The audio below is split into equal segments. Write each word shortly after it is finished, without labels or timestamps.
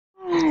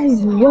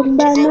guys, welcome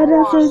back to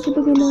another episode of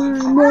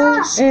Pokemon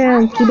World,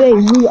 and today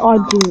we are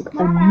doing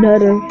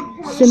another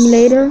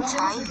simulator.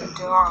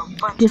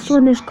 This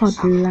one is called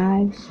the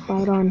Live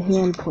Spider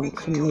Hill Point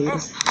Simulator.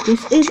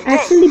 This is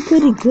actually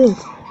pretty good.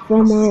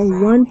 From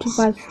a 1 to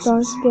 5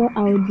 star scale,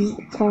 I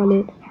would call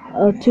it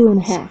a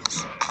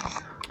 2.5.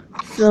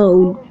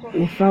 So,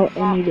 without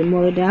any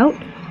more doubt,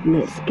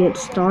 let's get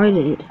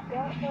started.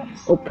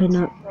 Open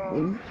up,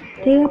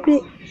 stay up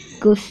it,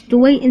 go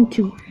straight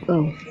into,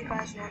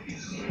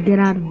 get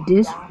out of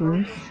this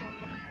first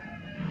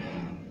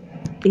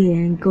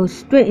and go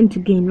straight into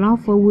game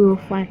log, where we will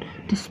find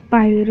the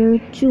spider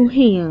two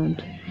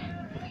hand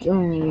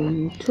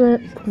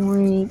twig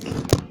point.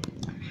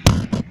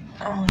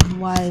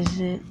 Why is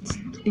it?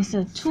 It's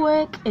a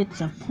twig,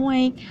 it's a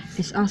point,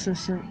 it's also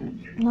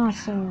not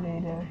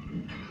simulator,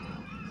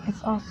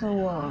 it's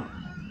also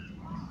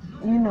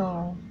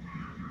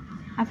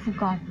I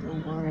forgot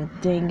the word,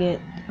 dang it.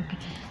 Okay,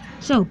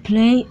 so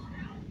play.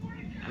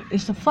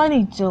 It's a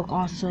funny joke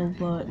also,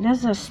 but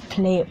let's just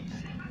play it.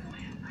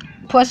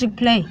 Pressing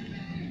play.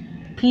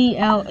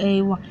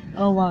 PLAY.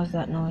 Oh, what was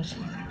that noise?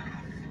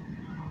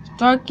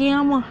 Start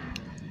camera.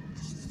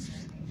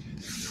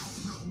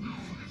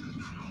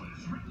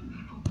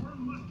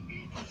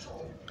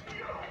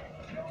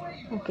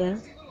 Okay.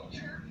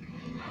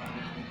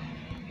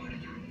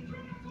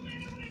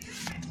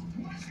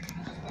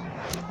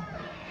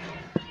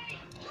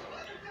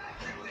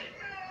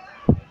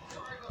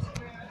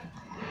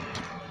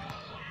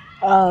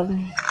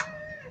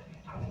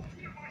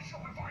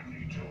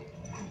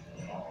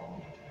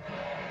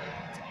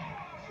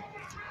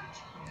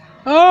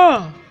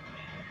 Oh!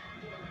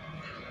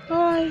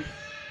 Hi.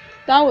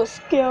 That was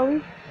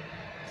scary.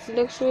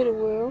 Looks really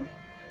weird.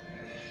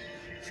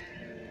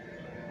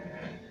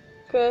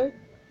 Okay.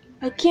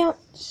 I can't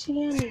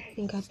see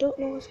anything. I don't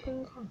know what's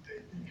going on.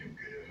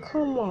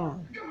 Come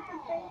on.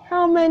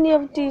 How many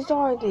of these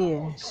are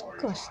there?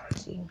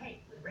 Disgusting.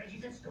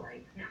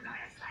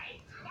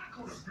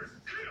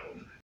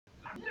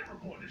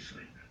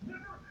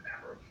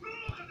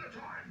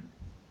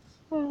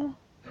 Uh,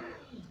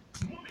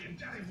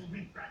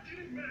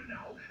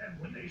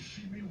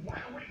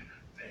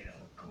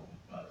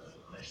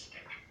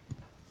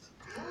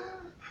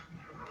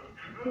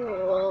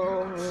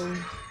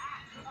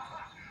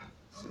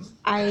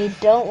 I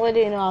don't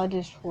really know how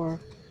this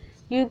works.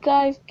 You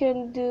guys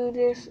can do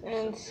this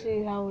and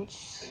see how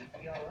it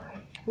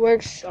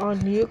works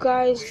on you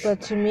guys,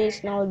 but to me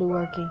it's not really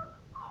working.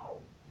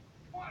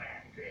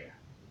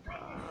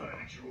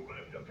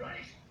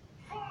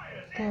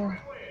 Okay.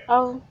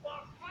 Oh,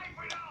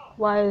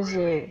 why is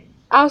it?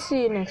 I'll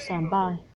see you next time. Bye.